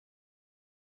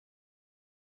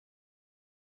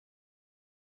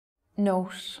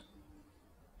Note: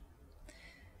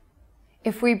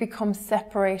 if we become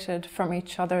separated from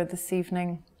each other this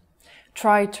evening,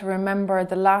 try to remember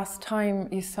the last time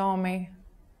you saw me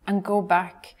and go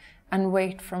back and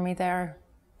wait for me there.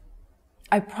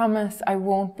 I promise I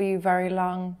won't be very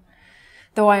long,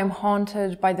 though I am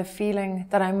haunted by the feeling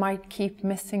that I might keep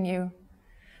missing you,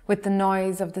 with the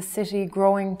noise of the city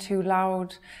growing too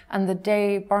loud and the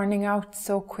day burning out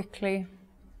so quickly.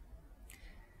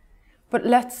 But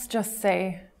let's just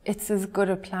say it's as good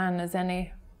a plan as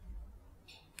any.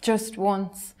 Just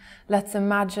once, let's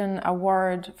imagine a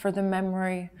word for the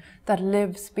memory that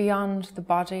lives beyond the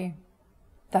body,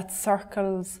 that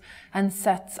circles and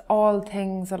sets all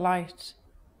things alight.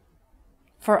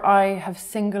 For I have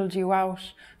singled you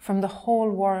out from the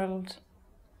whole world,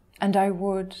 and I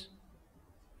would,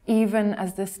 even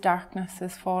as this darkness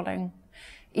is falling,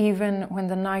 even when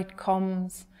the night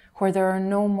comes where there are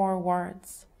no more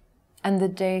words, and the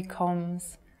day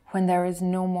comes when there is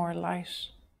no more light.